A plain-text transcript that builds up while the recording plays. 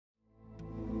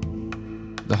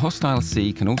The hostile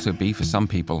sea can also be, for some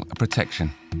people, a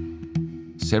protection.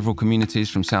 Several communities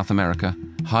from South America,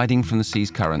 hiding from the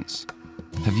sea's currents,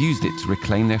 have used it to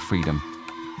reclaim their freedom.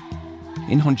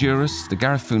 In Honduras, the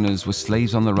Garifunas were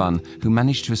slaves on the run who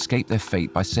managed to escape their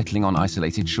fate by settling on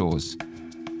isolated shores.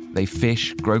 They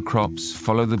fish, grow crops,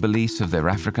 follow the beliefs of their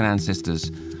African ancestors,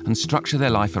 and structure their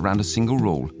life around a single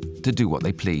rule: to do what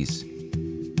they please.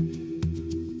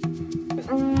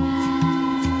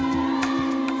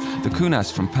 The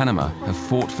Kunas from Panama have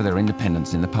fought for their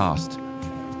independence in the past.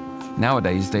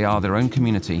 Nowadays, they are their own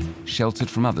community, sheltered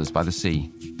from others by the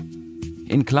sea.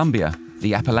 In Colombia,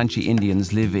 the Apalache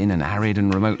Indians live in an arid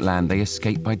and remote land they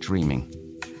escape by dreaming.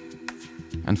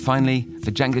 And finally,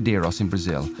 the Jangadeiros in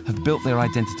Brazil have built their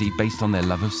identity based on their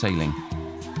love of sailing.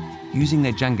 Using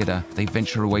their jangada, they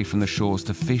venture away from the shores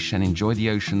to fish and enjoy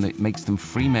the ocean that makes them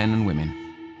free men and women.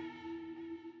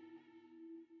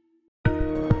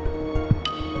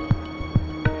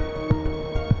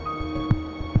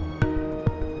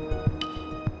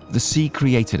 The sea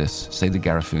created us, say the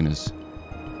Garifunas.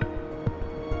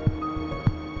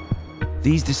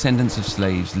 These descendants of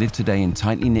slaves live today in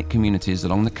tightly knit communities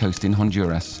along the coast in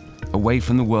Honduras, away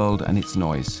from the world and its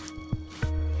noise.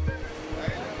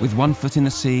 With one foot in the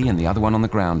sea and the other one on the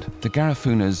ground, the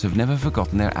Garifunas have never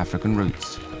forgotten their African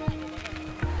roots.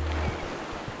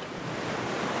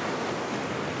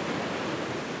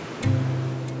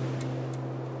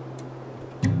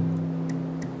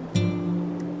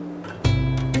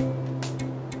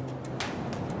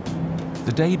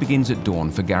 The day begins at dawn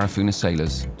for Garifuna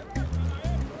sailors.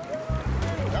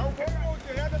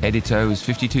 Edito is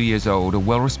 52 years old, a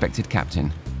well-respected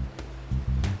captain.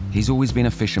 He's always been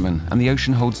a fisherman, and the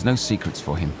ocean holds no secrets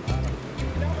for him.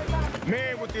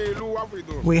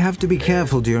 We have to be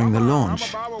careful during the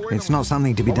launch. It's not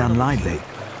something to be done lightly.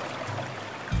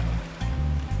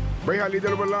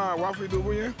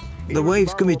 The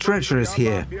waves can be treacherous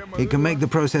here. It can make the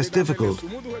process difficult.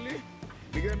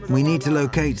 We need to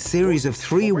locate a series of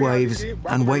 3 waves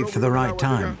and wait for the right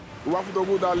time.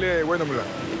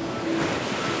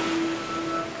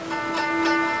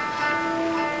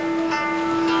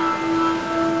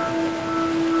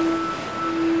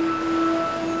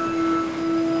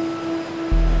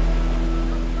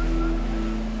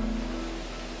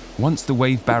 Once the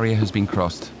wave barrier has been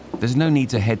crossed, there's no need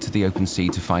to head to the open sea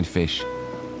to find fish.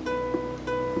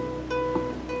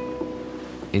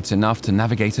 It's enough to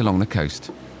navigate along the coast.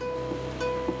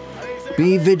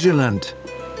 Be vigilant.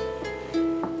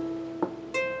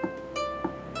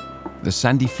 The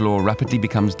sandy floor rapidly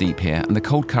becomes deep here, and the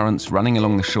cold currents running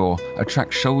along the shore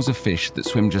attract shoals of fish that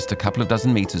swim just a couple of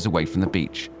dozen meters away from the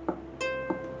beach.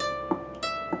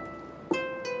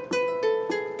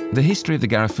 The history of the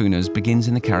Garifunas begins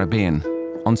in the Caribbean,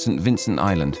 on St. Vincent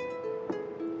Island.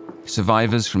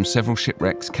 Survivors from several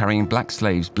shipwrecks carrying black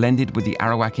slaves blended with the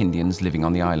Arawak Indians living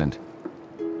on the island.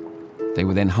 They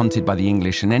were then hunted by the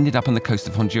English and ended up on the coast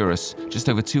of Honduras just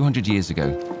over 200 years ago.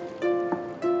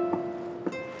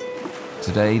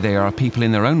 Today, they are a people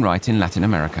in their own right in Latin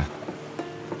America.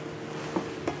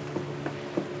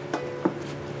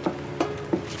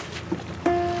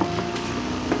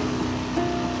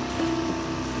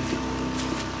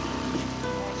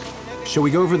 Shall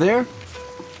we go over there?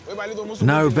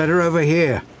 No, better over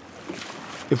here.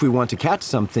 If we want to catch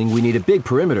something, we need a big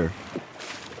perimeter.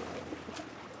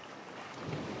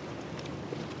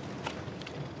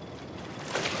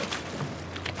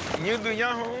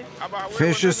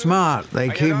 Fish are smart. They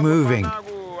keep moving.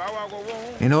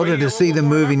 In order to see them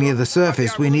moving near the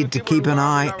surface, we need to keep an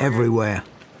eye everywhere.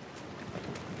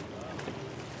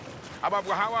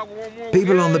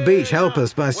 People on the beach help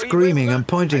us by screaming and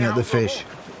pointing at the fish.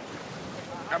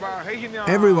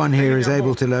 Everyone here is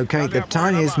able to locate the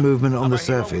tiniest movement on the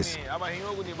surface.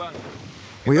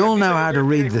 We all know how to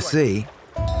read the sea.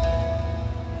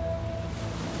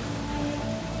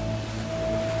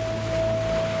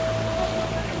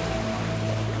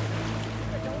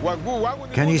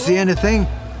 Can you see anything?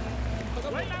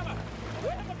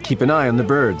 Keep an eye on the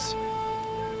birds.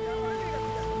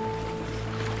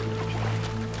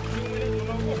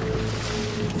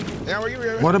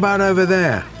 What about over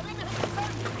there?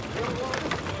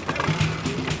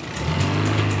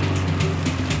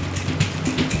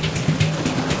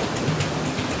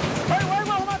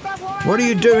 What are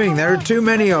you doing? There are too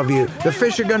many of you. The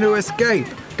fish are going to escape.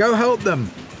 Go help them.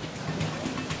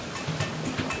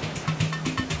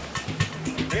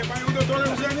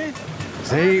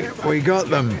 See, we got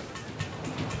them.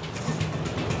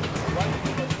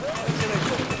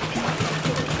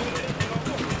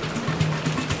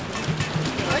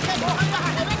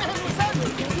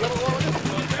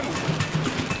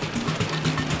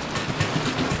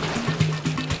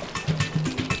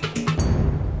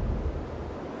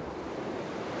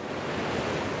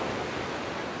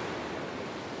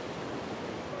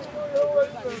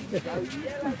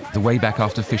 way back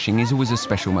after fishing is always a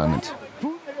special moment.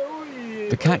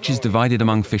 The catch is divided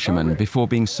among fishermen before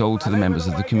being sold to the members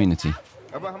of the community.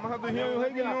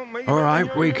 All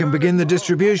right, we can begin the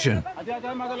distribution.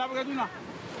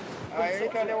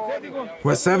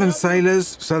 We're 7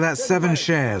 sailors, so that's 7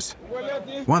 shares.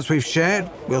 Once we've shared,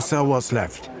 we'll sell what's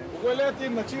left.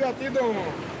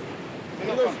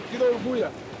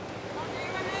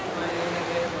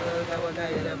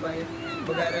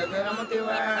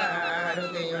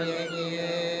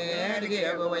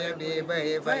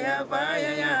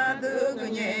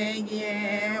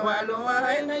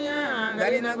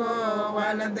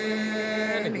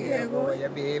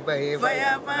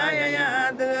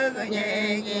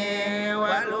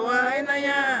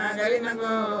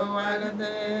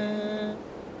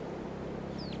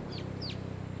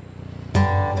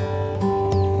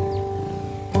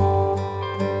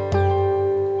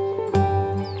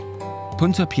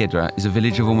 Punta Piedra is a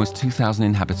village of almost 2,000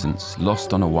 inhabitants,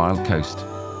 lost on a wild coast.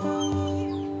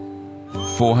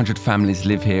 400 families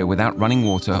live here without running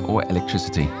water or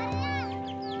electricity.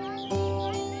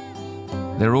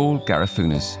 They're all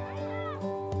Garifunas.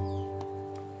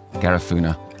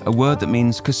 Garifuna, a word that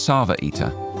means cassava eater.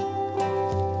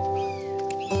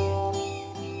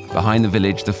 Behind the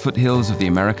village, the foothills of the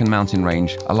American mountain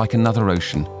range are like another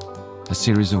ocean, a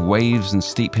series of waves and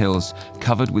steep hills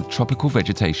covered with tropical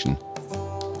vegetation.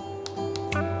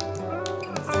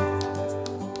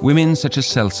 Women such as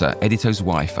Celsa, Edito's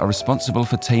wife, are responsible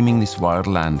for taming this wild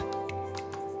land.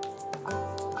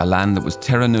 A land that was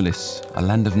terra nullis, a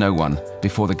land of no one,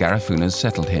 before the Garifunas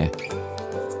settled here.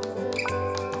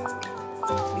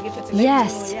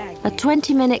 Yes, a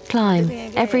 20-minute climb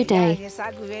every day,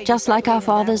 just like our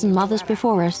fathers and mothers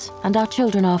before us and our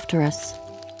children after us.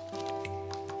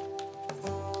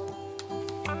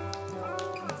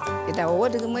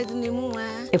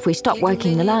 If we stop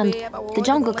working the land, the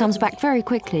jungle comes back very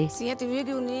quickly.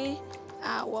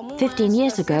 15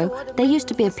 years ago, there used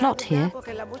to be a plot here.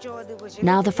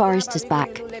 Now the forest is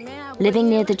back. Living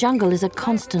near the jungle is a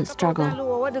constant struggle.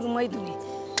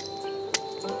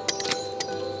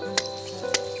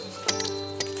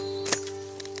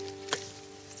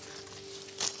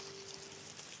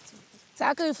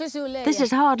 This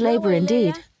is hard labor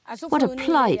indeed. What a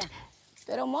plight.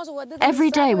 Every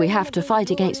day we have to fight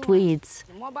against weeds.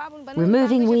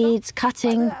 Removing weeds,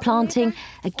 cutting, planting,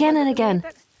 again and again.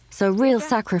 So real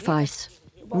sacrifice.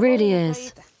 Really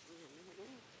is.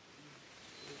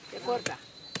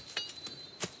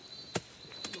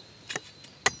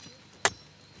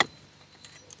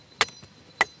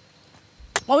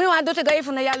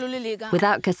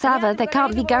 Without cassava, there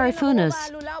can't be Garifunas.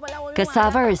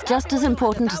 Cassava is just as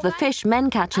important as the fish men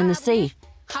catch in the sea.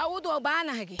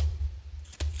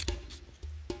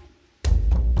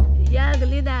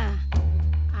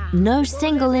 No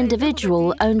single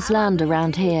individual owns land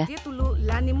around here.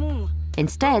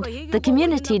 Instead, the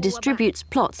community distributes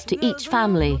plots to each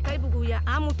family.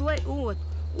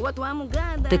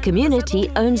 The community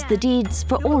owns the deeds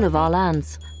for all of our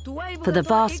lands, for the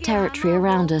vast territory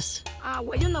around us.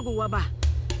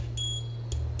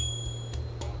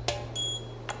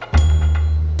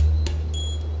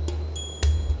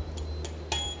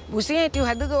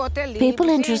 People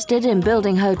interested in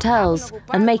building hotels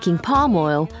and making palm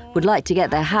oil would like to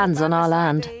get their hands on our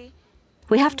land.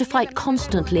 We have to fight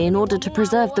constantly in order to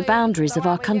preserve the boundaries of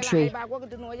our country.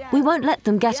 We won't let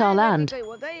them get our land.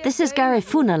 This is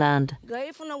Garifuna land.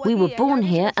 We were born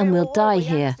here and we'll die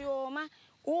here.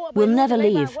 We'll never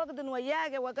leave.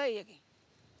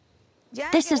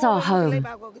 This is our home.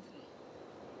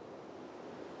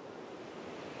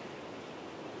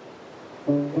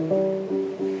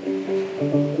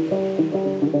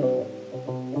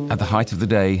 At the height of the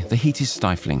day, the heat is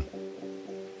stifling.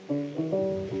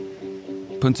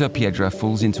 Punta Piedra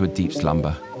falls into a deep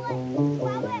slumber.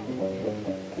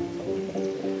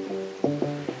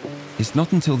 It's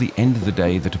not until the end of the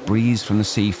day that a breeze from the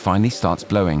sea finally starts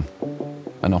blowing,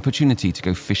 an opportunity to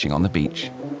go fishing on the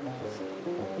beach.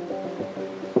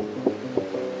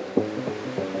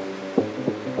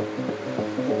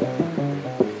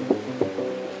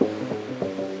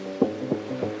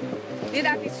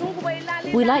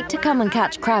 We like to come and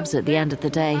catch crabs at the end of the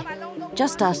day.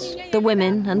 Just us, the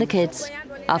women and the kids.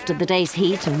 After the day's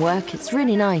heat and work, it's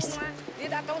really nice.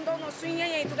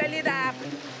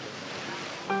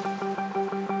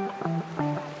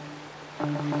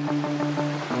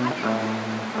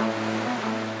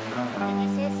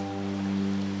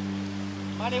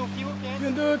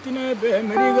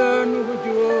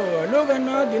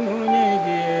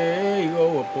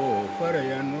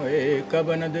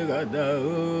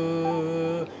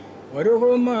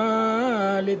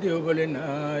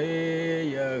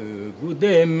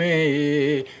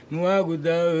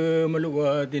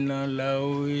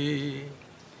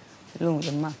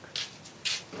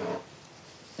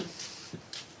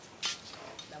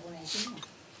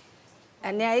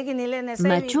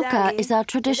 Machuca is our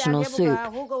traditional soup.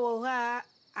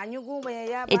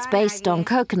 It's based on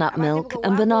coconut milk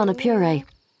and banana puree.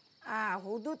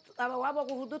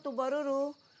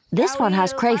 This one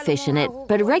has crayfish in it,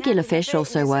 but regular fish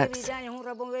also works.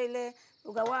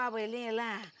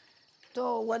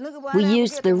 We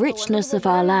use the richness of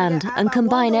our land and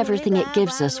combine everything it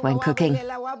gives us when cooking.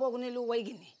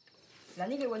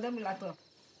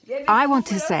 I want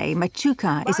to say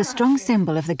machuca is a strong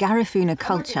symbol of the Garifuna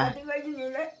culture.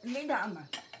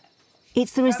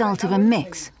 It's the result of a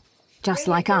mix, just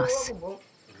like us.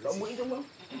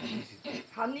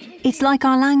 It's like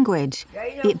our language.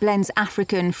 It blends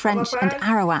African, French and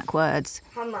Arawak words.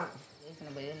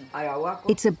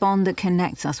 It's a bond that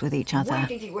connects us with each other.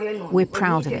 We're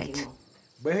proud of it.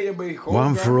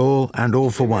 One for all and all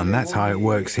for one, that's how it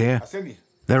works here.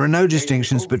 There are no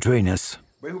distinctions between us.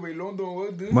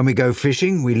 When we go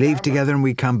fishing, we leave together and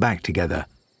we come back together.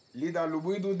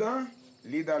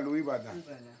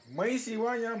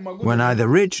 We're neither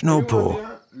rich nor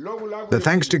poor. But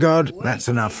thanks to God, that's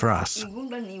enough for us.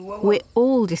 We're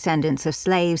all descendants of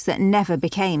slaves that never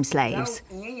became slaves.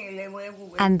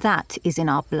 And that is in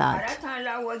our blood.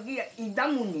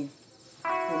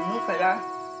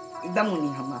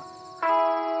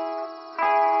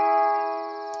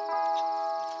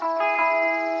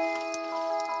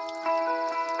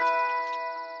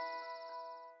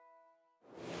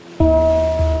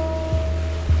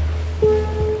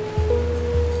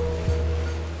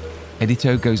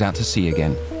 Edito goes out to sea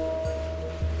again.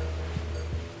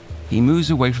 He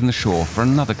moves away from the shore for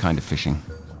another kind of fishing.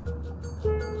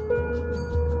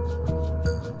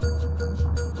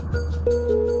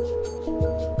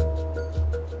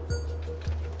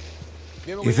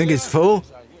 You think it's full?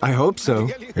 I hope so.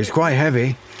 It's quite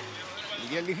heavy.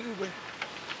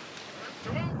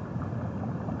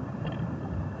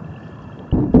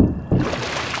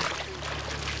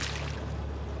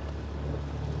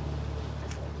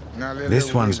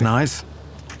 This one's nice.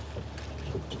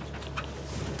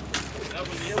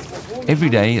 Every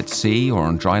day at sea or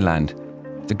on dry land,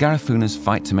 the Garifunas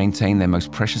fight to maintain their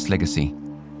most precious legacy,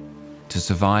 to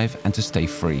survive and to stay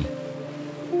free.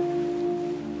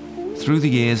 Through the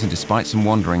years and despite some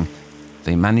wandering,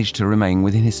 they managed to remain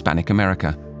within Hispanic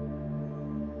America.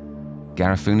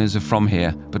 Garifunas are from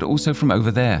here, but also from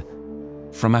over there,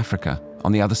 from Africa,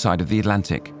 on the other side of the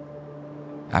Atlantic.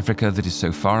 Africa that is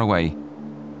so far away,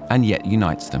 and yet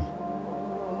unites them.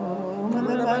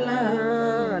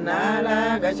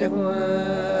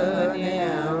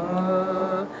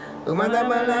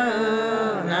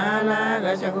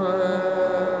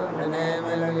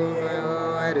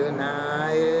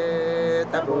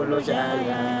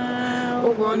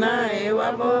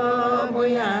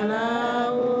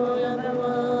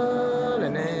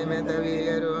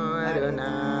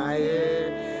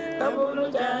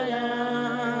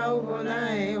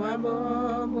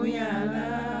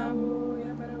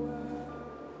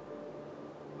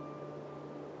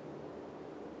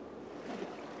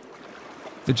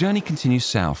 The journey continues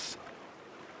south.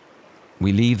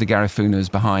 We leave the Garifunas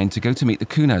behind to go to meet the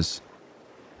Kunas,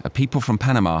 a people from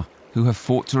Panama who have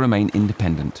fought to remain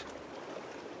independent.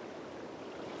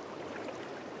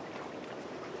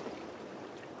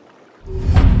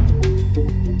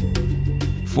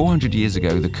 "400 years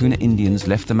ago, the Kuna Indians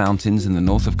left the mountains in the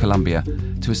north of Colombia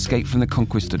to escape from the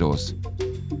conquistadors.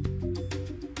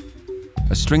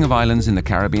 A string of islands in the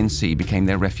Caribbean Sea became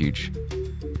their refuge.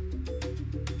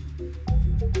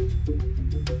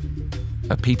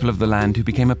 A people of the land who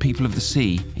became a people of the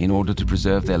sea in order to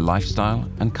preserve their lifestyle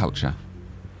and culture.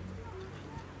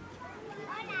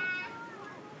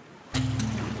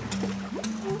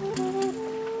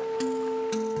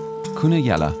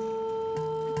 Cunayala,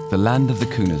 the land of the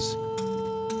Kunas.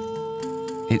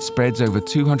 It spreads over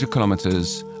 200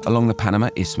 kilometers along the Panama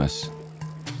Isthmus,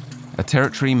 a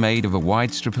territory made of a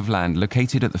wide strip of land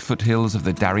located at the foothills of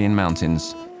the Darien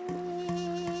Mountains,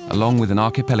 along with an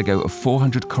archipelago of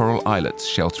 400 coral islets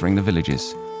sheltering the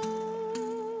villages.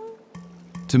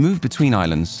 To move between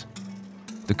islands,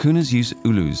 the Kunas use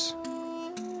ulus,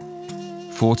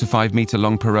 4 to 5 meter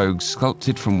long pirogues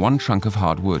sculpted from one trunk of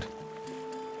hard wood.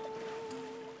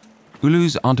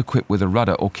 Ulus aren't equipped with a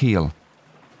rudder or keel.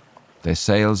 Their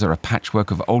sails are a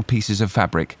patchwork of old pieces of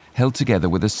fabric held together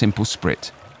with a simple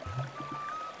sprit.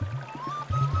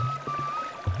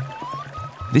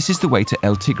 This is the way to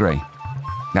El Tigre.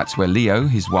 That's where Leo,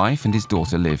 his wife, and his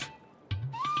daughter live.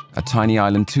 a tiny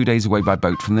island 2 days away by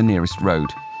boat from the nearest road.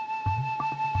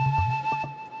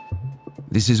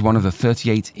 This is one of the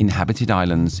 38 inhabited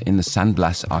islands in the San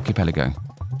Blas archipelago.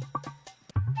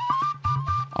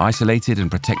 Isolated and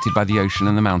protected by the ocean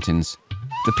and the mountains,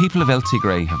 the people of El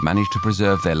Tigre have managed to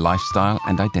preserve their lifestyle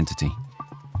and identity.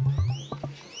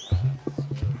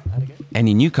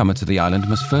 Any newcomer to the island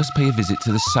must first pay a visit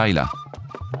to the sailor,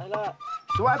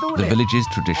 the village's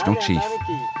traditional chief.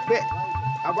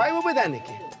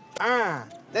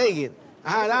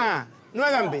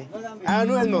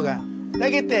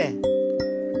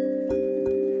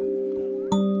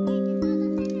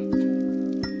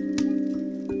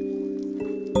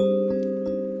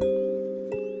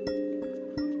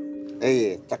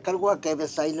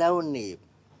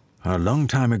 A long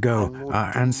time ago,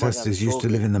 our ancestors used to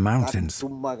live in the mountains.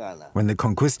 When the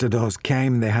conquistadors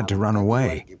came, they had to run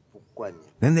away.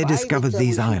 Then they discovered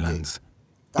these islands,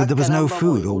 but there was no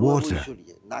food or water.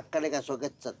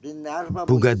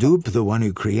 Bugadup, the one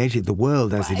who created the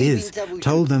world as it is,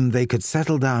 told them they could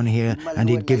settle down here and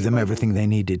he'd give them everything they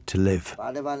needed to live.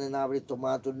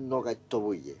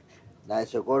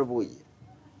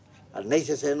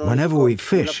 Whenever we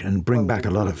fish and bring back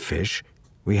a lot of fish,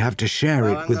 we have to share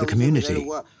it with the community.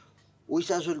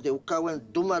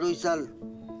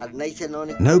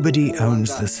 Nobody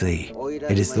owns the sea.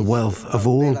 It is the wealth of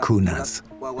all Kunas.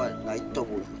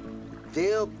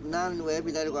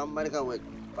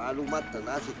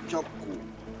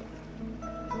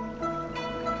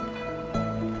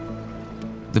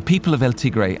 The people of El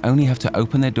Tigre only have to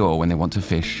open their door when they want to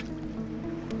fish.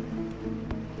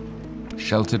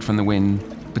 Sheltered from the wind,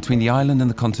 between the island and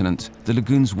the continent, the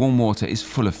lagoon's warm water is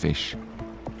full of fish.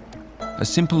 A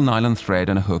simple nylon thread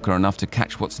and a hook are enough to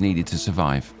catch what's needed to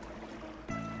survive.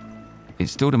 It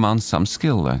still demands some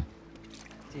skill, though.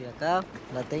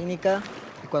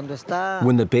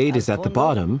 When the bait is at the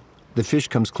bottom, the fish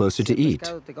comes closer to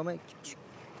eat.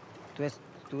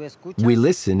 We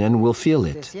listen and we'll feel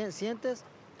it.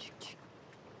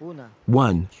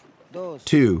 1,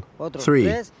 2,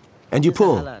 3, and you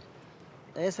pull.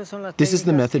 This is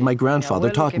the method my grandfather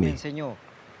taught me.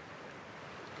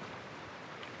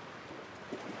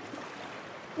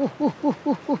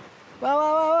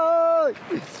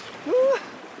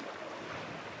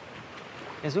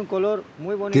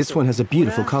 This one has a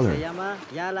beautiful color.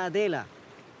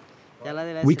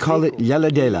 We call it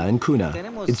yaladela in Kuna.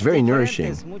 It's very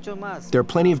nourishing. There are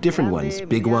plenty of different ones,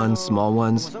 big ones, small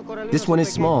ones. This one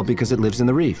is small because it lives in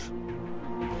the reef.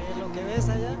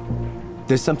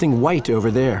 There's something white over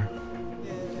there.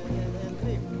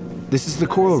 This is the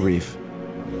coral reef.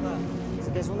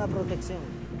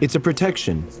 It's a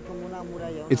protection.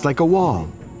 It's like a wall.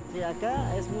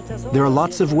 There are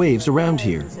lots of waves around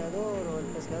here.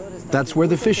 That's where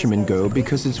the fishermen go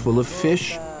because it's full of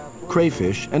fish,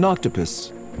 crayfish, and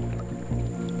octopus.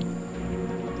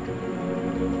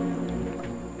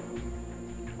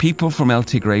 People from El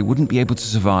Tigre wouldn't be able to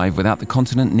survive without the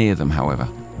continent near them, however.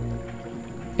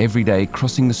 Every day,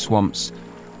 crossing the swamps,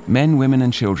 men, women,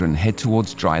 and children head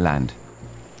towards dry land.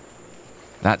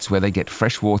 That's where they get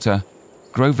fresh water,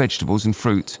 grow vegetables and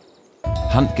fruit,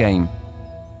 hunt game,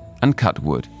 and cut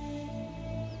wood.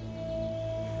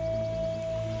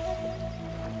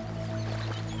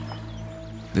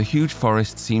 The huge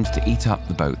forest seems to eat up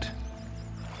the boat.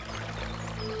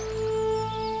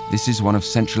 This is one of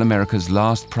Central America's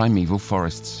last primeval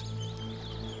forests.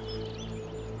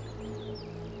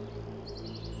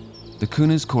 The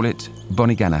Kunas call it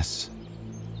Boniganas,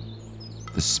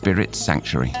 the spirit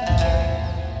sanctuary.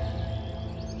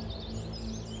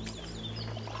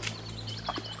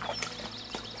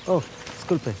 Oh,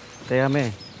 disculpe, te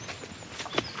llamé.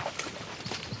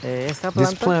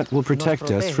 This plant will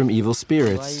protect us from evil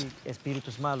spirits.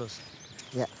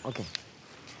 Yeah, okay.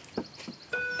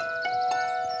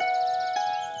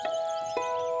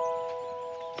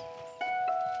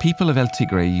 People of El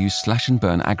Tigre use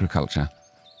slash-and-burn agriculture.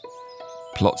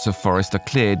 Plots of forest are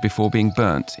cleared before being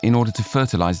burnt in order to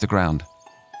fertilize the ground.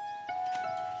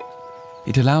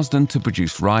 It allows them to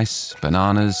produce rice,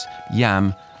 bananas,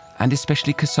 yam, and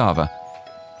especially cassava,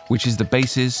 which is the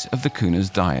basis of the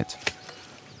Kunas' diet.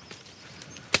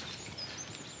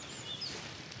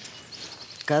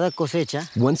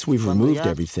 Once we've removed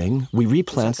everything, we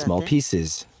replant small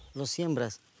pieces. We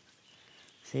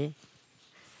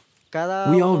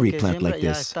all replant like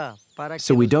this,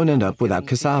 so we don't end up without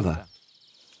cassava.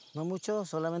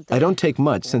 I don't take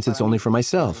much since it's only for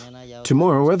myself.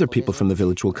 Tomorrow other people from the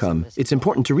village will come. It's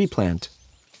important to replant.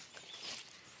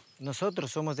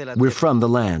 We're from the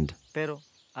land,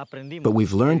 but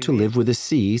we've learned to live with the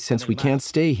sea since we can't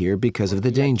stay here because of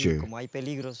the danger.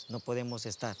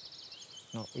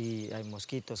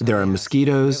 There are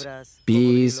mosquitoes,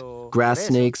 bees, grass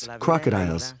snakes,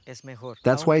 crocodiles.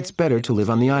 That's why it's better to live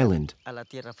on the island.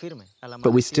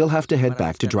 But we still have to head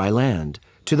back to dry land,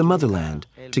 to the motherland,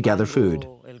 to gather food.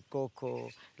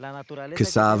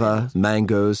 Cassava,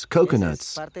 mangoes,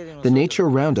 coconuts. The nature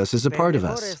around us is a part of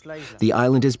us. The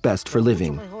island is best for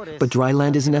living, but dry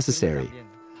land is necessary.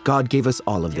 God gave us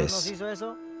all of this.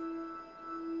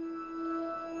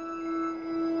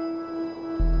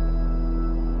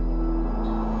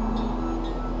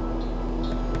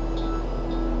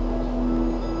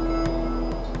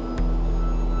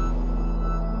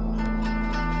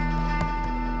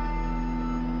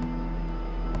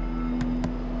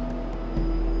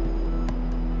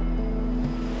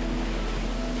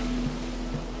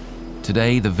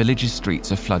 Today, the village's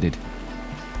streets are flooded.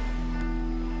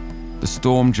 The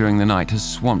storm during the night has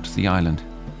swamped the island.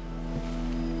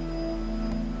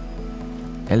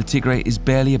 El Tigre is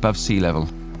barely above sea level,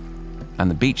 and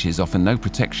the beaches offer no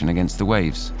protection against the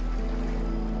waves.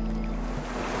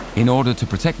 In order to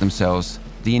protect themselves,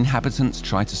 the inhabitants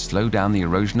try to slow down the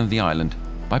erosion of the island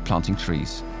by planting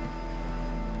trees.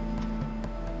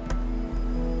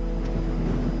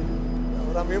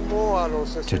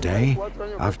 Today,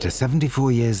 after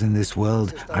 74 years in this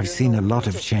world, I've seen a lot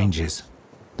of changes.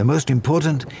 The most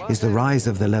important is the rise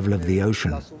of the level of the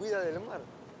ocean.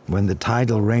 When the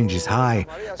tidal range is high,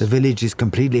 the village is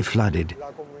completely flooded.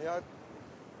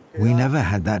 We never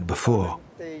had that before.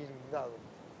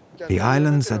 The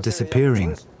islands are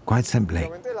disappearing, quite simply.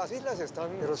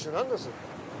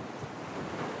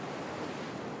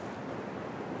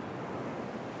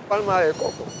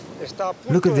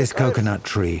 Look at this coconut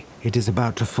tree. It is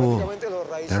about to fall.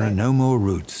 There are no more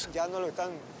roots.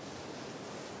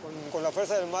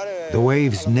 The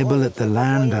waves nibble at the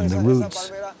land and the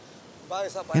roots.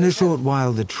 In a short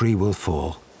while, the tree will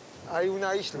fall.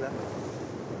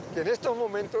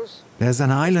 There's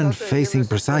an island facing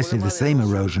precisely the same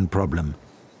erosion problem.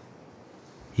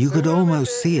 You could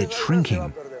almost see it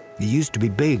shrinking. It used to be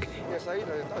big.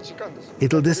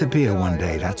 It'll disappear one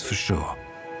day, that's for sure.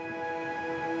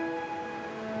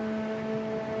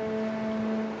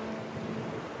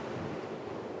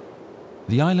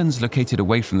 The islands located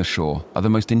away from the shore are the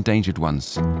most endangered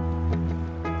ones.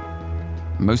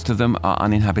 Most of them are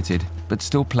uninhabited, but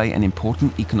still play an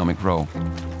important economic role.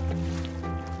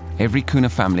 Every Kuna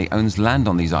family owns land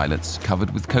on these islets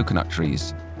covered with coconut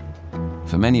trees.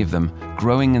 For many of them,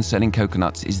 growing and selling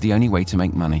coconuts is the only way to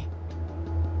make money.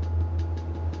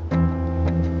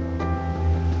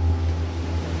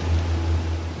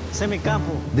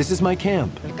 This is my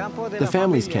camp, the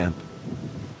family's camp.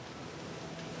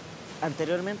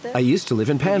 I used to live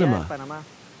in Panama.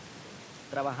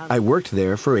 I worked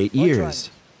there for 8 years.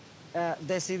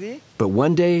 But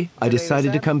one day, I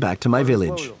decided to come back to my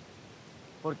village.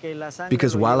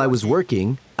 Because while I was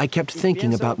working, I kept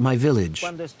thinking about my village.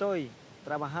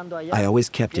 I always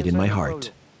kept it in my heart.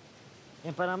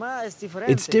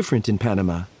 It's different in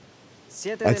Panama.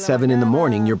 At 7 in the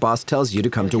morning, your boss tells you to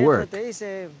come to work.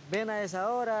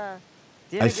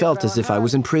 I felt as if I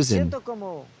was in prison,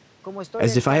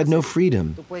 as if I had no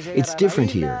freedom. It's different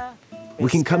here.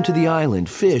 We can come to the island,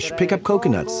 fish, pick up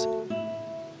coconuts.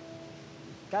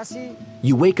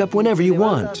 You wake up whenever you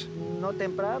want.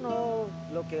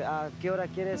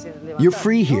 You're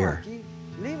free here.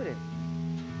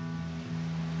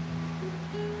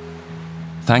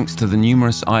 Thanks to the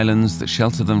numerous islands that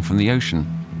shelter them from the ocean,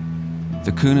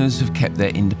 the Kunas have kept their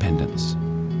independence.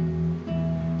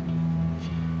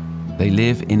 They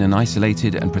live in an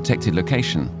isolated and protected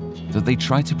location that they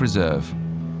try to preserve,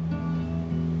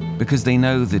 because they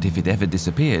know that if it ever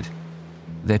disappeared,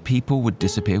 their people would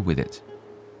disappear with it.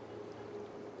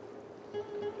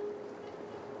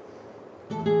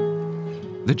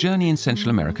 The journey in Central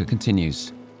America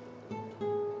continues.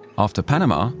 After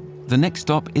Panama, the next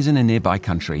stop is in a nearby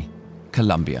country,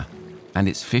 Colombia, and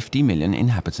its 50 million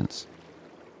inhabitants.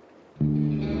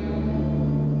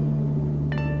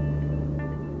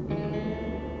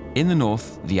 In the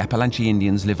north, the Apalachee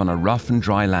Indians live on a rough and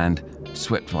dry land,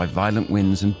 swept by violent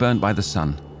winds and burnt by the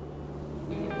sun.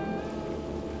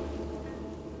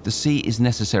 The sea is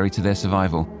necessary to their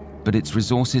survival, but its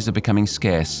resources are becoming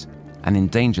scarce and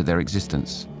endanger their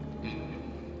existence.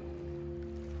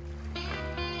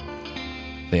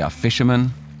 They are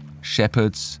fishermen,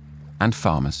 shepherds, and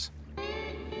farmers.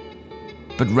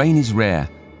 But rain is rare,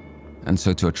 and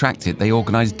so to attract it, they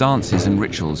organize dances and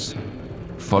rituals,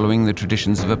 following the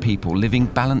traditions of a people living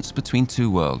balanced between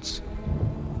two worlds.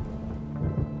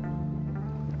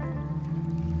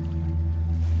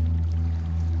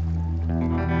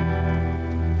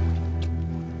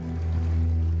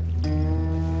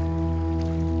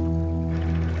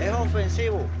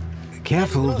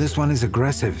 Careful, this one is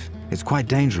aggressive. It's quite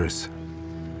dangerous.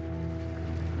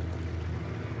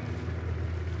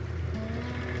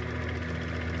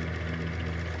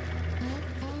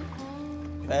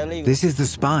 This is the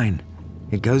spine.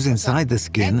 It goes inside the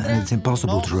skin and it's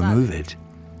impossible to remove it.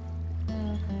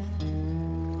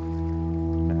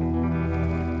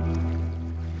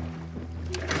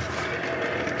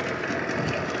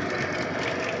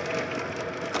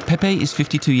 Pepe is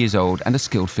 52 years old and a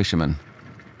skilled fisherman.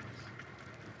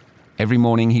 Every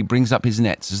morning he brings up his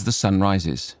nets as the sun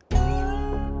rises.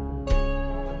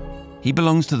 He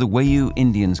belongs to the Wayuu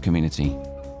Indians community,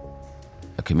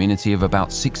 a community of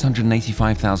about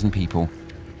 685,000 people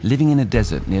living in a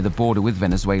desert near the border with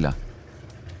Venezuela.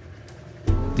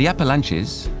 The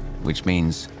Apalanches, which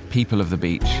means people of the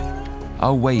beach,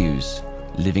 are Wayúus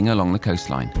living along the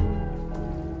coastline.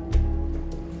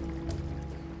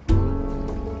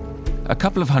 A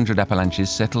couple of hundred Apalanches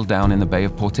settled down in the Bay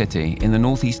of Portete in the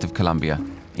northeast of Colombia,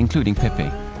 including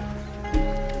Pepe.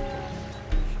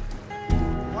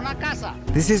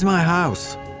 This is my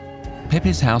house.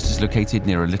 Pepe's house is located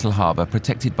near a little harbour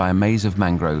protected by a maze of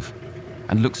mangrove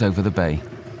and looks over the bay.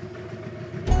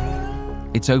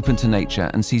 It's open to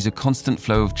nature and sees a constant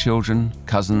flow of children,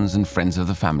 cousins and friends of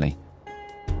the family.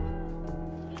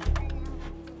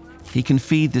 He can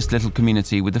feed this little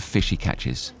community with the fish he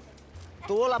catches.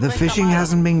 The fishing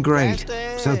hasn't been great,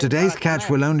 so today's catch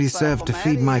will only serve to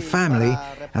feed my family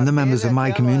and the members of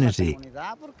my community.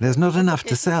 There's not enough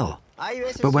to sell.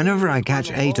 But whenever I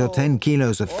catch 8 or 10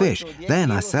 kilos of fish,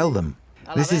 then I sell them.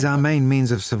 This is our main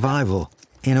means of survival.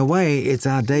 In a way, it's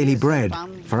our daily bread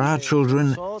for our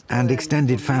children and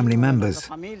extended family members.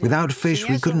 Without fish,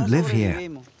 we couldn't live here.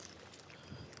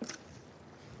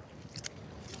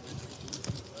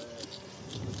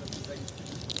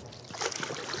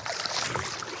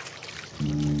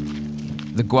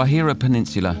 The Guajira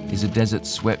Peninsula is a desert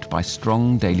swept by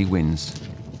strong daily winds.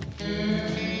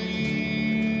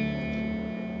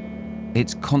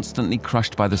 It's constantly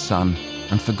crushed by the sun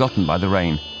and forgotten by the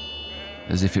rain,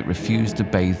 as if it refused to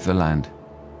bathe the land.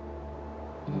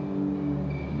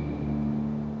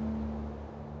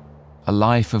 A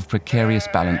life of precarious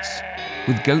balance,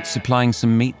 with goats supplying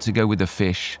some meat to go with the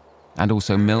fish, and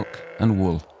also milk and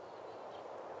wool.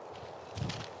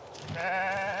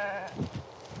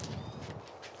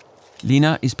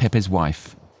 Lina is Pepe's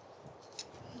wife.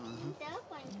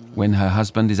 When her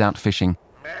husband is out fishing,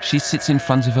 she sits in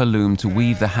front of her loom to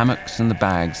weave the hammocks and the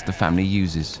bags the family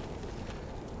uses.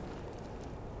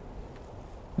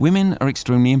 Women are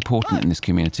extremely important in this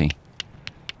community.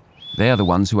 They are the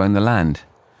ones who own the land.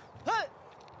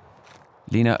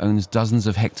 Lina owns dozens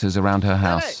of hectares around her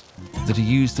house that are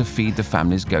used to feed the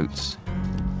family's goats.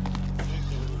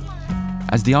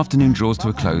 As the afternoon draws to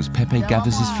a close, Pepe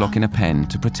gathers his flock in a pen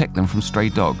to protect them from stray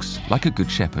dogs, like a good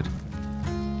shepherd.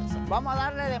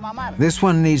 This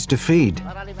one needs to feed.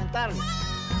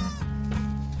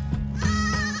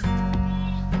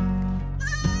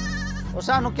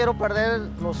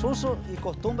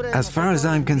 As far as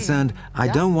I'm concerned, I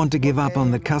don't want to give up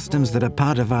on the customs that are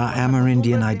part of our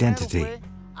Amerindian identity.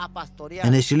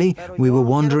 Initially, we were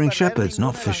wandering shepherds,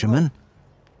 not fishermen.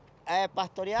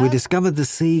 We discovered the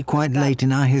sea quite late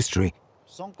in our history,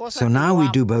 so now we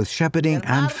do both shepherding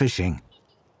and fishing.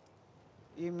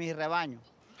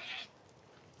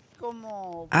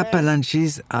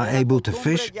 Apalanches are able to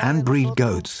fish and breed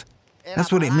goats.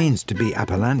 That's what it means to be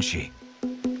Apalanche.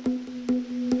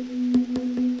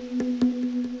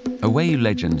 A Wayuu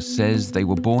legend says they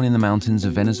were born in the mountains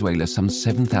of Venezuela some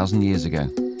 7,000 years ago.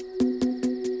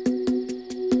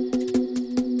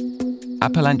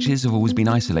 Apalanches have always been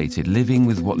isolated, living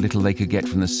with what little they could get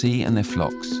from the sea and their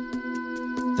flocks.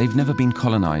 They've never been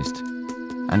colonized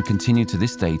and continue to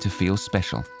this day to feel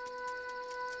special.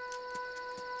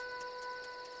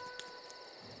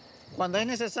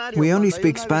 We only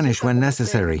speak Spanish when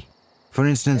necessary. For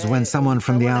instance, when someone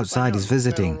from the outside is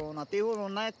visiting.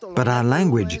 But our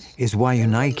language is Wayuu.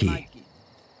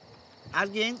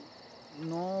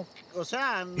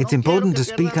 It's important to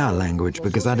speak our language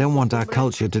because I don't want our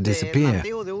culture to disappear.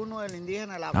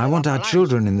 I want our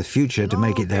children in the future to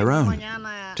make it their own,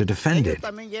 to defend it,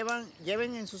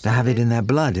 to have it in their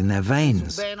blood, in their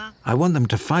veins. I want them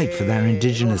to fight for their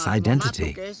indigenous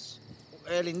identity.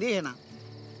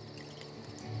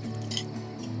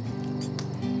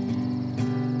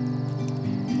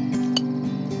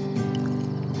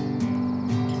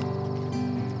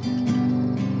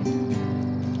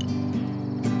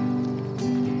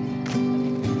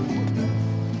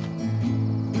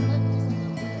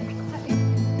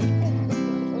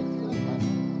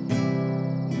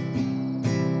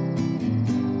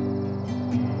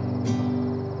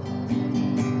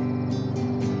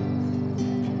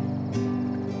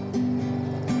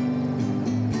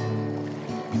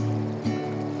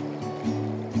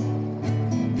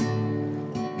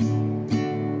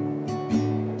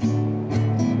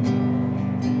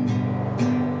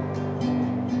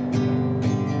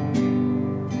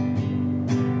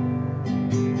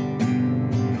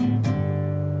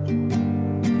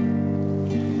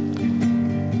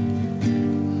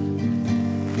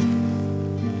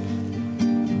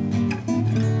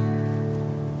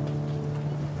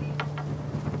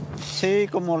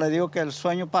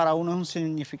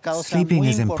 Sleeping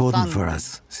is important for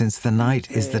us, since the night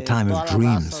is the time of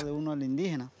dreams.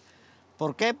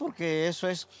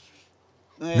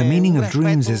 The meaning of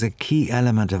dreams is a key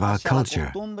element of our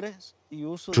culture.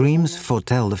 Dreams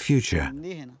foretell the future.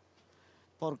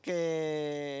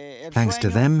 Thanks to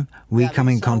them, we come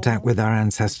in contact with our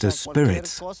ancestors'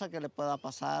 spirits.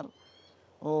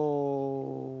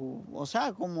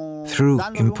 Through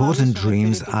important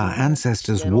dreams, our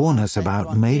ancestors warn us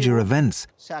about major events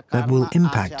that will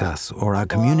impact us or our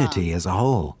community as a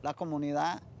whole.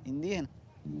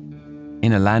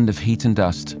 In a land of heat and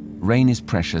dust, rain is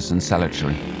precious and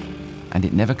salutary, and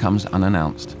it never comes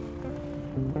unannounced.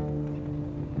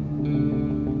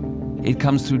 It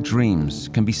comes through dreams,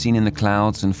 can be seen in the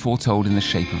clouds and foretold in the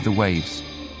shape of the waves.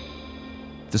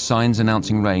 The signs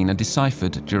announcing rain are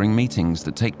deciphered during meetings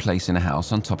that take place in a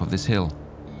house on top of this hill.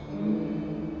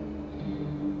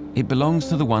 It belongs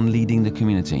to the one leading the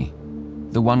community,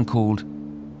 the one called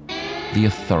the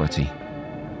authority.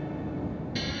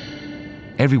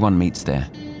 Everyone meets there,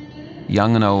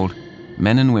 young and old,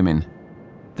 men and women.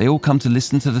 They all come to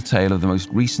listen to the tale of the most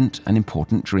recent and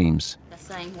important dreams.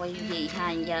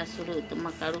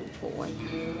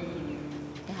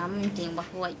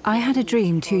 I had a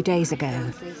dream 2 days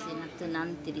ago.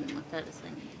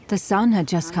 The sun had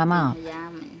just come up.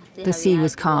 The sea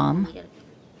was calm.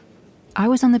 I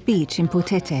was on the beach in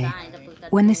Potete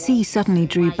when the sea suddenly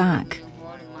drew back.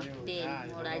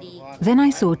 Then I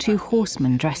saw 2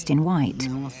 horsemen dressed in white,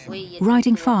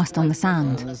 riding fast on the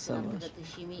sand.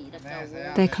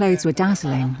 Their clothes were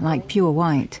dazzling, like pure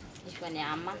white.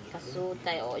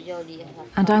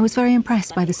 And I was very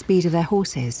impressed by the speed of their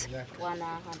horses.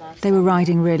 They were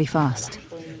riding really fast.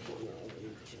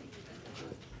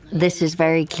 This is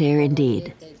very clear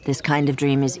indeed. This kind of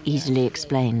dream is easily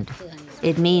explained.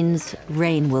 It means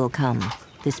rain will come.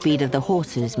 The speed of the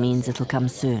horses means it'll come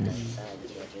soon.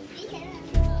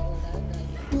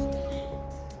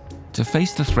 To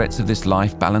face the threats of this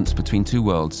life balance between 2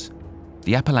 worlds,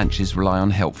 the Apalanches rely on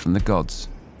help from the gods.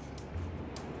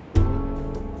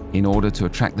 In order to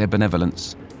attract their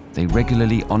benevolence, they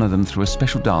regularly honor them through a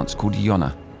special dance called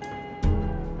Yona.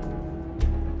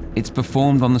 It's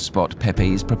performed on the spot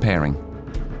Pepe is preparing.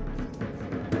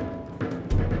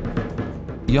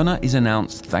 Yona is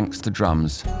announced thanks to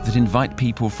drums that invite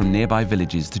people from nearby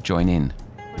villages to join in.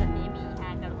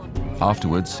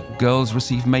 Afterwards, girls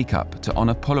receive makeup to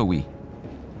honor Polowi,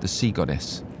 the sea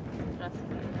goddess.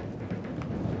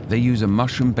 They use a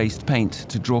mushroom-based paint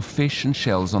to draw fish and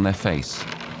shells on their face,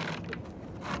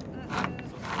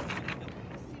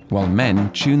 while men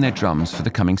tune their drums for the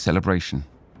coming celebration.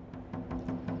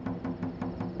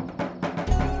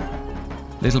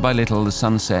 Little by little, the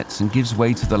sun sets and gives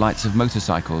way to the lights of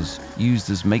motorcycles used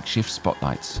as makeshift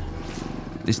spotlights.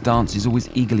 This dance is always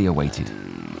eagerly awaited.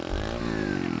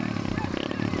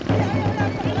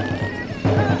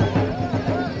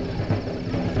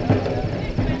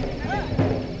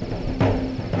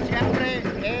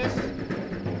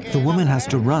 The woman has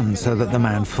to run so that the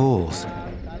man falls.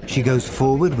 She goes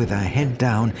forward with her head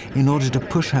down in order to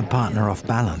push her partner off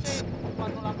balance.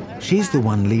 She's the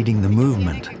one leading the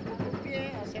movement.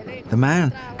 The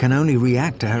man can only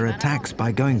react to her attacks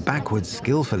by going backwards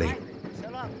skillfully.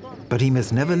 But he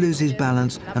must never lose his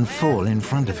balance and fall in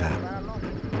front of her.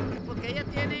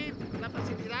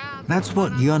 That's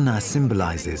what Yona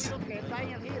symbolizes.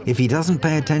 If he doesn't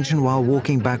pay attention while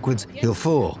walking backwards, he'll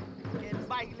fall.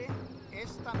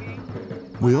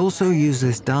 We also use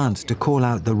this dance to call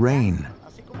out the rain.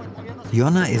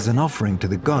 Yona is an offering to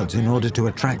the gods in order to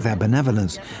attract their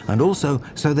benevolence, and also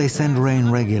so they send rain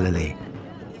regularly.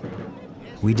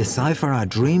 We decipher our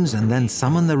dreams and then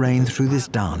summon the rain through this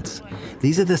dance.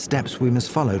 These are the steps we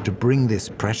must follow to bring this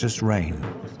precious rain.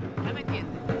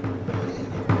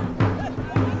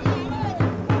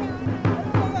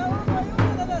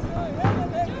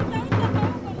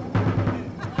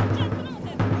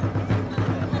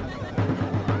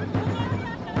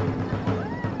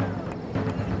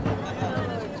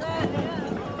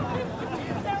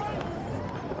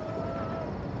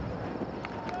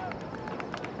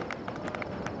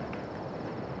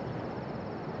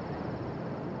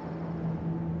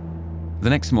 The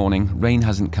next morning, rain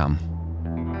hasn't come.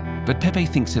 But Pepe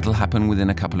thinks it'll happen within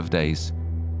a couple of days.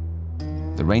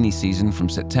 The rainy season from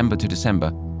September to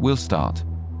December will start.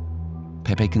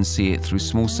 Pepe can see it through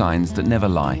small signs that never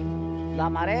lie.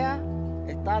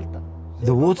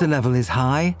 The water level is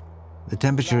high, the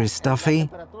temperature is stuffy.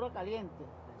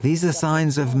 These are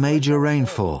signs of major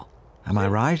rainfall. Am I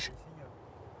right?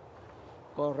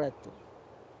 Correcto.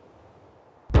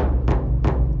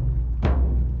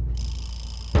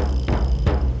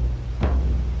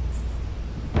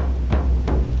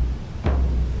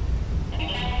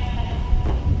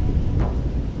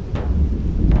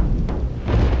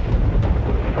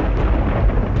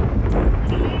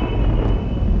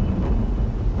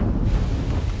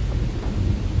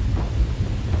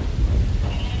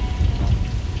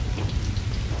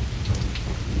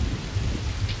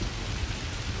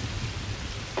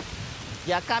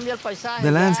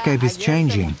 The landscape is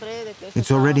changing.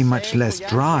 It's already much less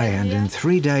dry, and in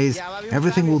 3 days,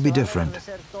 everything will be different.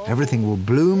 Everything will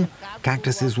bloom,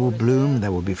 cactuses will bloom,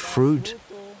 there will be fruit.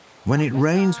 When it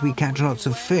rains, we catch lots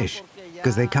of fish,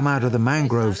 because they come out of the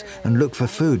mangroves and look for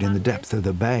food in the depth of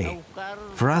the bay.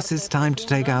 For us, it's time to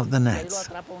take out the nets.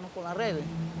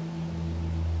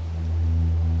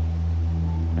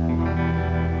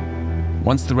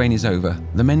 Once the rain is over,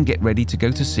 the men get ready to go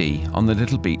to sea on the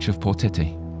little beach of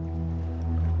Portete.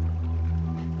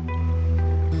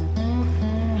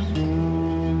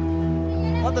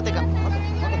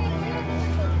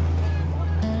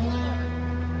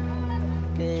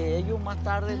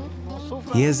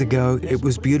 Years ago, it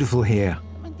was beautiful here.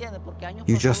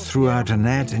 You just threw out a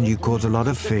net and you caught a lot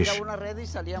of fish.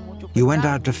 You went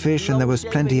out to fish and there was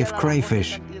plenty of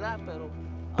crayfish.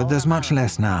 But there's much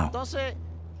less now.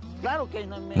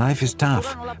 Life is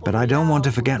tough, but I don't want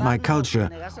to forget my culture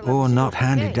or not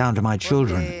hand it down to my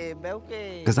children.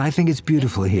 Because I think it's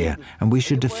beautiful here and we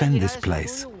should defend this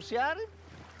place.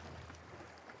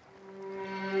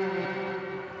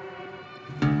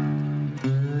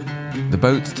 The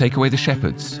boats take away the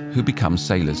shepherds, who become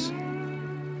sailors.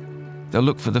 They'll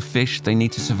look for the fish they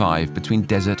need to survive between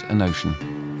desert and ocean.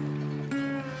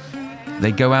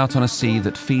 They go out on a sea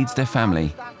that feeds their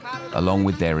family, along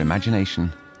with their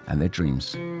imagination and their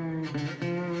dreams.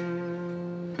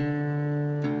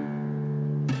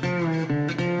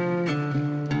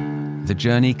 The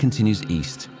journey continues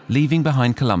east, leaving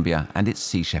behind Colombia and its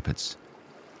sea shepherds.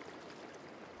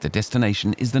 The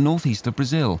destination is the northeast of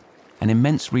Brazil, an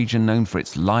immense region known for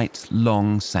its light,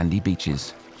 long, sandy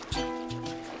beaches.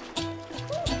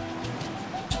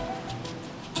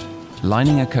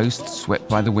 Lining a coast swept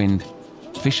by the wind,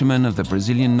 fishermen of the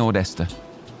Brazilian Nordeste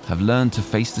have learned to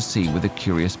face the sea with a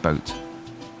curious boat.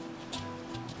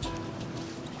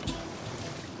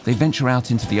 They venture out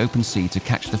into the open sea to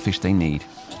catch the fish they need.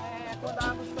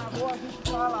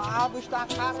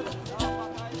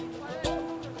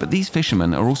 But these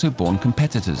fishermen are also born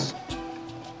competitors.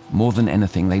 More than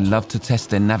anything, they love to test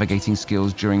their navigating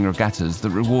skills during regattas that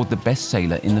reward the best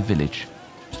sailor in the village.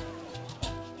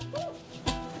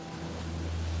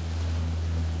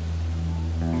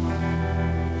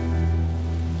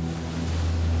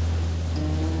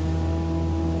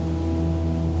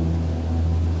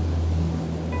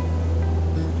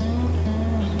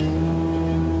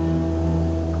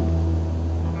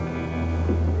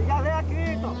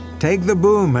 Take the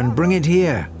boom and bring it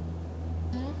here.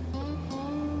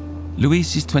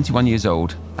 Luis is 21 years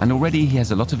old, and already he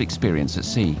has a lot of experience at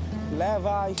sea.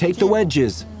 Take the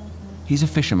wedges. He's a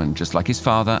fisherman, just like his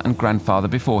father and grandfather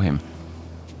before him.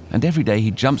 And every day he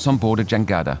jumps on board a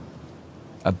jangada,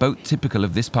 a boat typical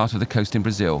of this part of the coast in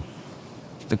Brazil,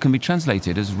 that can be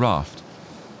translated as raft.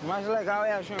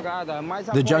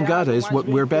 The jangada is what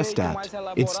we're best at.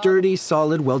 It's sturdy,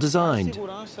 solid, well-designed.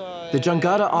 The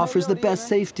jangada offers the best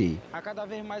safety.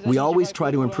 We always try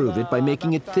to improve it by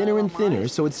making it thinner and thinner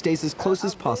so it stays as close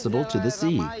as possible to the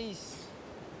sea.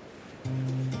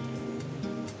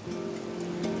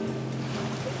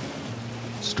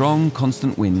 Strong,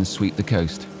 constant winds sweep the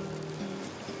coast.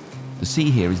 The sea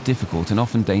here is difficult and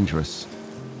often dangerous.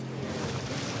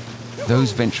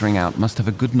 Those venturing out must have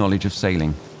a good knowledge of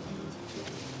sailing.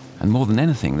 And more than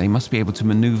anything, they must be able to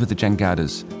maneuver the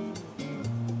jangadas.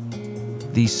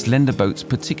 These slender boats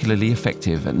particularly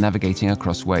effective at navigating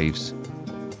across waves.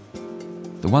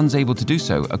 The ones able to do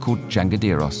so are called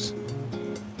Jangadeiros.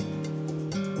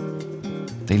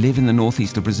 They live in the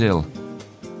northeast of Brazil.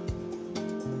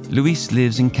 Luis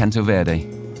lives in Canto Verde,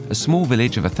 a small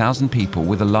village of 1,000 people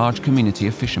with a large community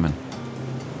of fishermen.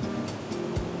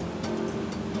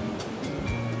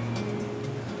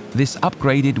 This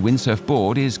upgraded windsurf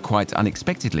board is, quite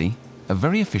unexpectedly, a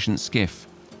very efficient skiff.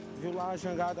 The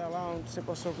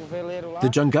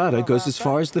jangada goes as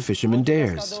far as the fisherman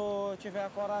dares.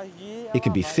 It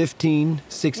can be 15,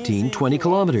 16, 20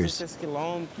 kilometers.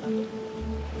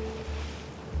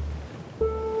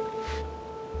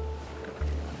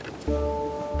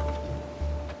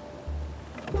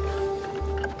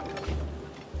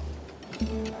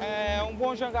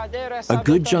 A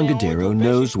good jangadeiro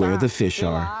knows where the fish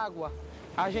are.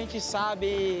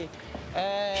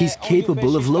 He's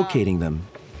capable of locating them.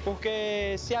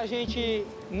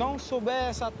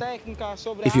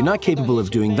 If you're not capable of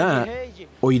doing that,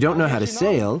 or you don't know how to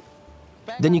sail,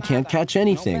 then you can't catch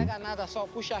anything.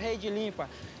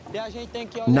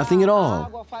 Nothing at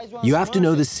all. You have to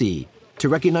know the sea, to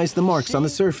recognize the marks on the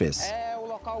surface.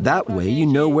 That way you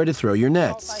know where to throw your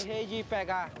nets.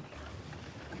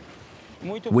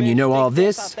 When you know all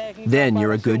this, then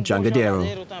you're a good jangadeiro.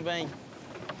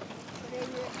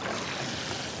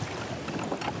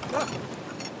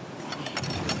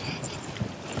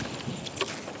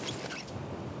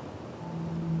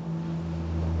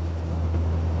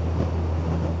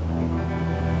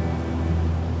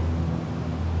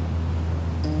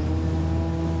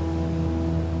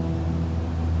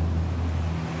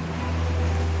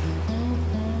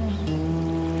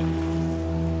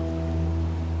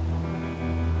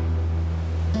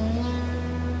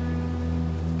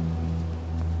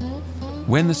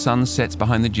 When the sun sets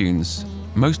behind the dunes,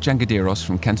 most Jangadeiros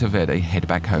from Canto Verde head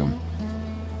back home.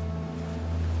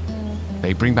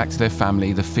 They bring back to their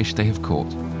family the fish they have caught.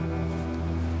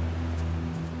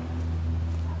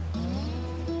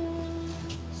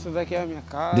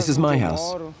 This is my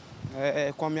house.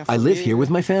 I live here with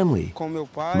my family,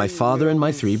 my father and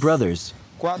my 3 brothers.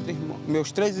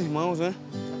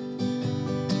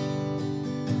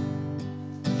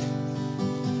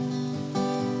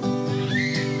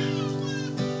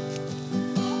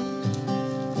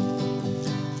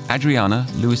 Adriana,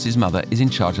 Luis's mother, is in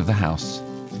charge of the house.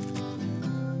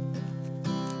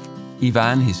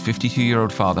 Ivan, his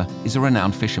 52-year-old father, is a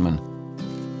renowned fisherman.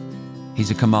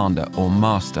 He's a commander or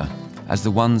master, as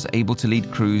the ones able to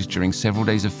lead crews during several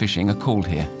days of fishing are called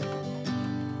here.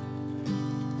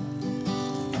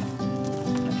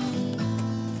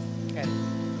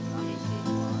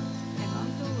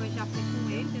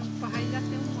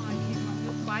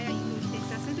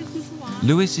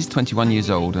 Luis is 21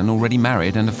 years old and already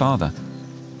married and a father.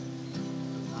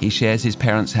 He shares his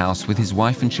parents' house with his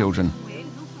wife and children,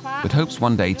 but hopes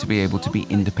one day to be able to be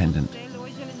independent.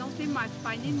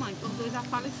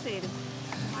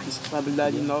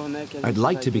 I'd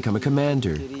like to become a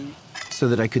commander, so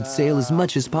that I could sail as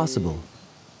much as possible.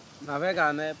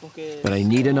 But I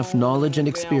need enough knowledge and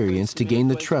experience to gain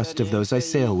the trust of those I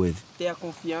sail with.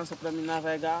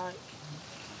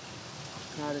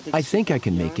 I think I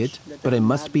can make it, but I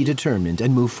must be determined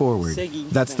and move forward.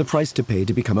 That's the price to pay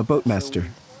to become a boatmaster.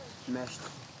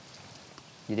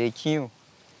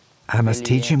 I must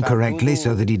teach him correctly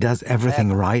so that he does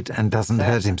everything right and doesn't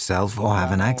hurt himself or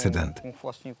have an accident.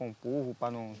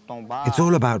 It's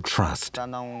all about trust.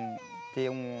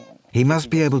 He must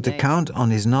be able to count on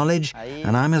his knowledge,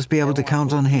 and I must be able to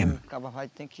count on him.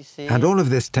 And all of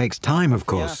this takes time, of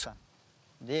course.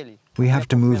 We have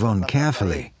to move on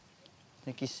carefully.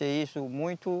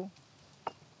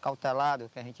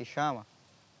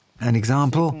 An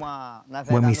example,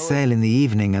 when we sail in the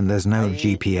evening and there's no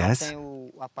GPS,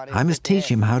 I must teach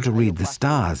him how to read the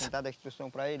stars.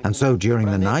 And so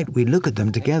during the night we look at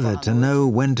them together to know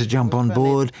when to jump on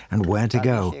board and where to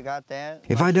go.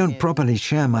 If I don't properly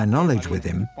share my knowledge with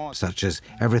him, such as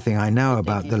everything I know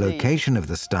about the location of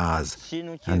the stars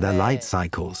and their light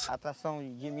cycles,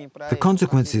 the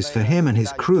consequences for him and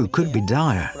his crew could be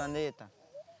dire.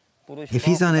 If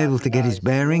he's unable to get his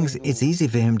bearings, it's easy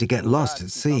for him to get lost at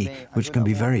sea, which can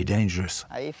be very dangerous.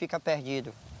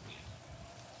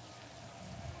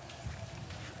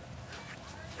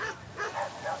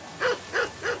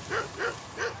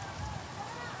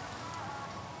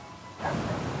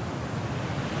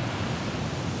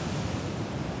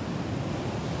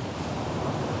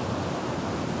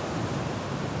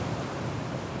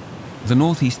 The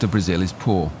northeast of Brazil is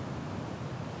poor.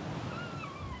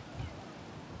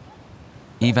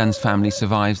 Ivan's family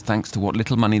survives thanks to what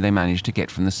little money they manage to get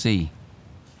from the sea.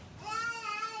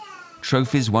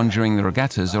 Trophies won during the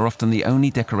regattas are often the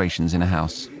only decorations in a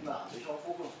house.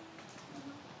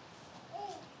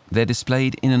 They're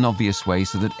displayed in an obvious way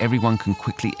so that everyone can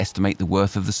quickly estimate the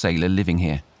worth of the sailor living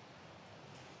here.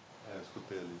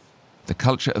 The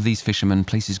culture of these fishermen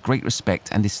places great respect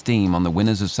and esteem on the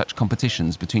winners of such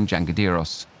competitions between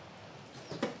Jangadeiros.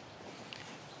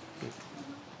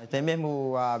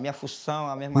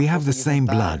 We have the same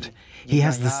blood. He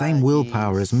has the same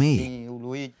willpower as me.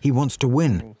 He wants to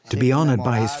win, to be honored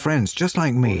by his friends, just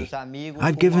like me.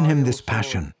 I've given him this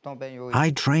passion.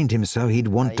 I trained him so he'd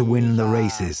want to win the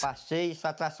races.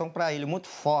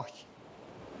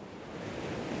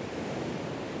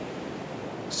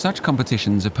 Such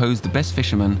competitions oppose the best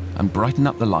fishermen and brighten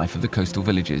up the life of the coastal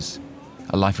villages,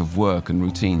 a life of work and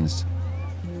routines.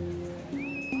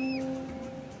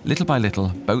 Little by little,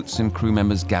 boats and crew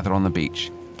members gather on the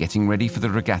beach, getting ready for the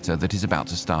regatta that is about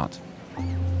to start.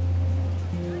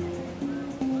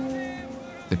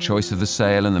 The choice of the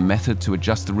sail and the method to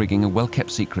adjust the rigging are well-kept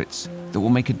secrets that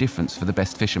will make a difference for the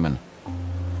best fishermen.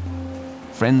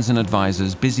 Friends and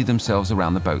advisors busy themselves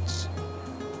around the boats.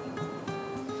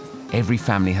 Every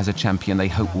family has a champion they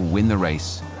hope will win the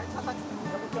race.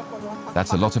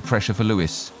 That's a lot of pressure for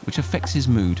Luis, which affects his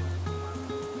mood.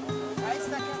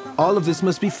 All of this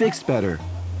must be fixed better.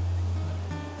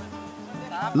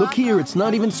 Look here, it's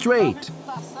not even straight.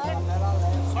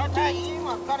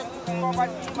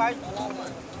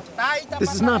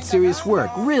 This is not serious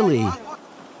work, really.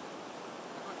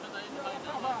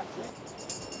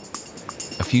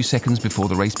 A few seconds before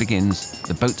the race begins,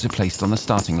 the boats are placed on the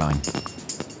starting line.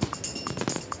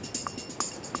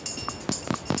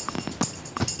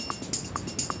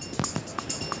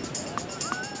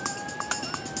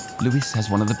 Luis has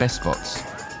one of the best spots.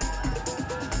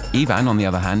 Ivan, on the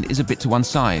other hand, is a bit to one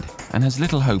side and has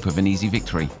little hope of an easy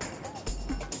victory.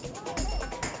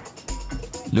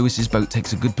 Luis's boat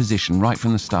takes a good position right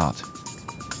from the start.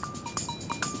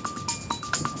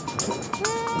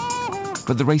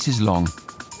 But the race is long,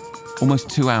 almost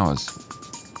 2 hours.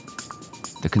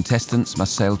 The contestants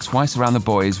must sail twice around the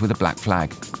buoys with a black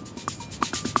flag.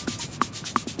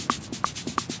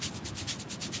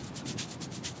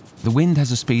 The wind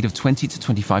has a speed of 20 to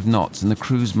 25 knots and the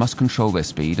crews must control their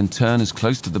speed and turn as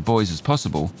close to the buoys as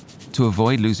possible to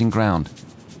avoid losing ground.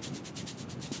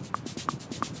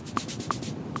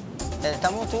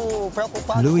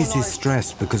 Luis is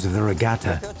stressed because of the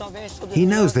regatta. He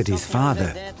knows that his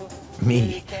father,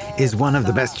 me, is one of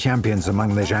the best champions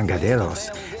among the Jangadeiros,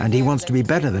 and he wants to be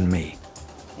better than me.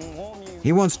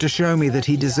 He wants to show me that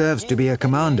he deserves to be a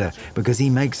commander because he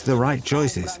makes the right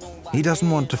choices. He doesn't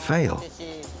want to fail.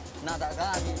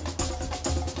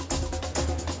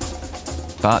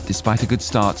 But despite a good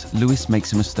start, Luis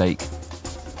makes a mistake.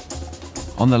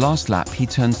 On the last lap, he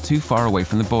turns too far away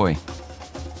from the buoy.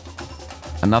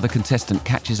 Another contestant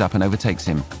catches up and overtakes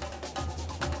him.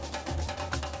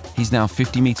 He's now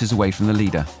 50 meters away from the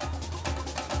leader.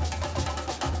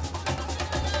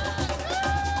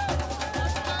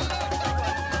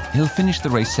 He'll finish the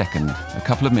race second, a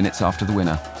couple of minutes after the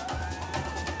winner,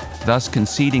 thus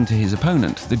conceding to his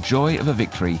opponent the joy of a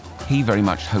victory he very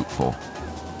much hoped for.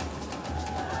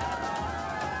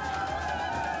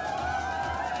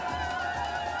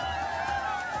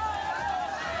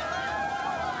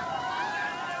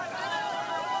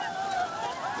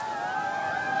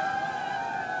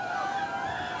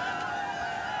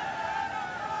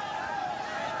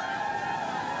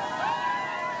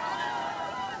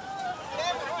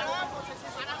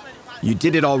 You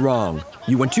did it all wrong.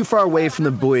 You went too far away from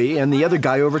the buoy and the other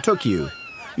guy overtook you.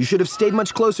 You should have stayed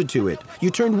much closer to it.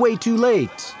 You turned way too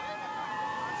late.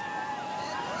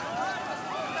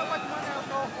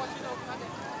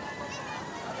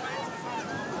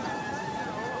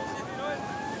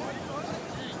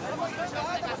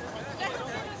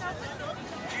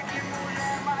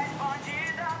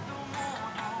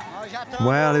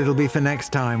 Well, it'll be for next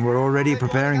time. We're already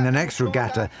preparing the next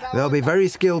regatta. They'll be very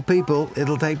skilled people.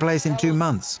 It'll take place in 2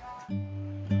 months.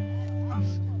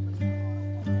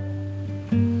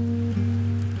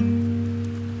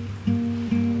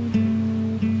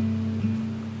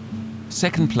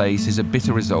 Second place is a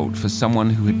bitter result for someone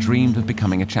who had dreamed of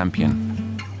becoming a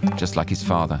champion, just like his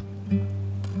father.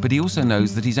 But he also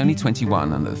knows that he's only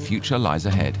 21 and that the future lies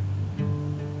ahead.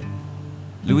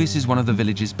 Luis is one of the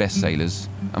village's best sailors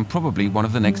and probably one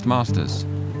of the next masters.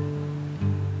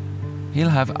 He'll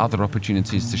have other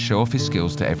opportunities to show off his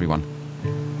skills to everyone.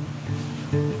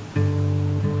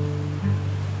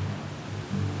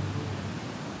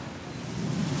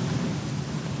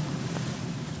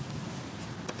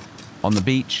 On the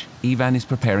beach, Ivan is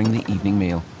preparing the evening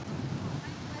meal.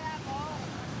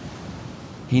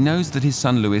 He knows that his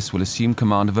son Luis will assume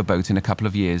command of a boat in a couple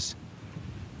of years,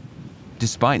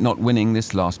 despite not winning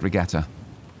this last regatta.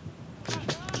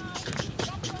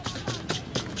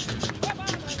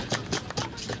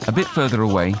 A bit further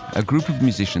away, a group of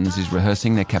musicians is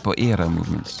rehearsing their capoeira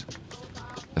movements,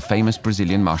 the famous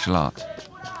Brazilian martial art.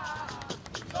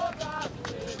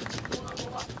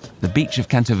 The beach of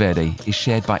Canto Verde is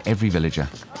shared by every villager.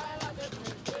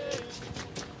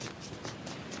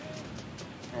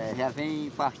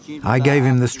 I gave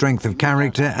him the strength of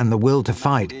character and the will to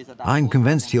fight. I'm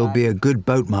convinced he'll be a good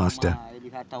boatmaster.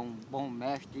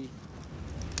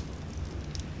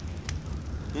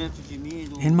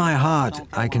 In my heart,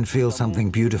 I can feel something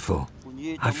beautiful.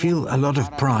 I feel a lot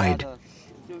of pride.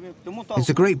 It's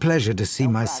a great pleasure to see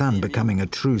my son becoming a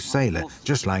true sailor,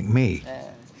 just like me.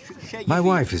 My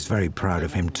wife is very proud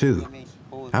of him too.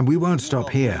 And we won't stop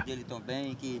here.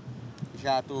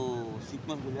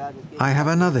 I have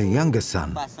another younger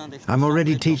son. I'm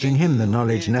already teaching him the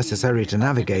knowledge necessary to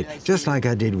navigate, just like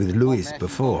I did with Luis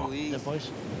before.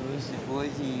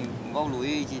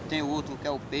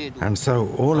 And so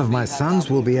all of my sons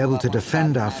will be able to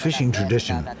defend our fishing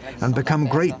tradition and become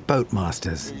great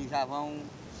boatmasters.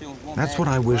 That's what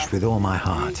I wish with all my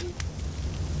heart.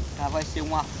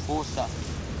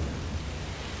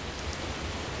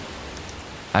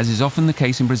 As is often the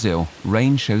case in Brazil,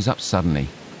 rain shows up suddenly.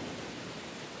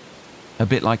 a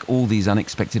bit like all these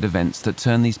unexpected events that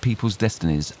turn these people's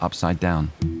destinies upside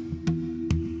down.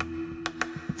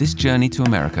 This journey to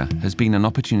America has been an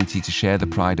opportunity to share the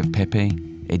pride of Pepe,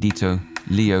 Edito,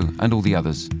 Leo, and all the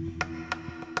others.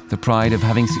 The pride of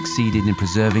having succeeded in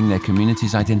preserving their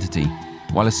community's identity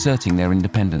while asserting their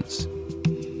independence.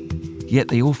 Yet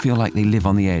they all feel like they live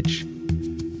on the edge,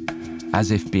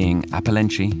 as if being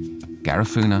Apalenchi,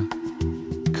 Garifuna,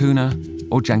 Kuna,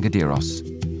 or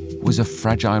Jangadeiros was a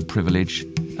fragile privilege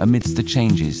amidst the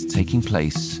changes taking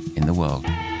place in the world.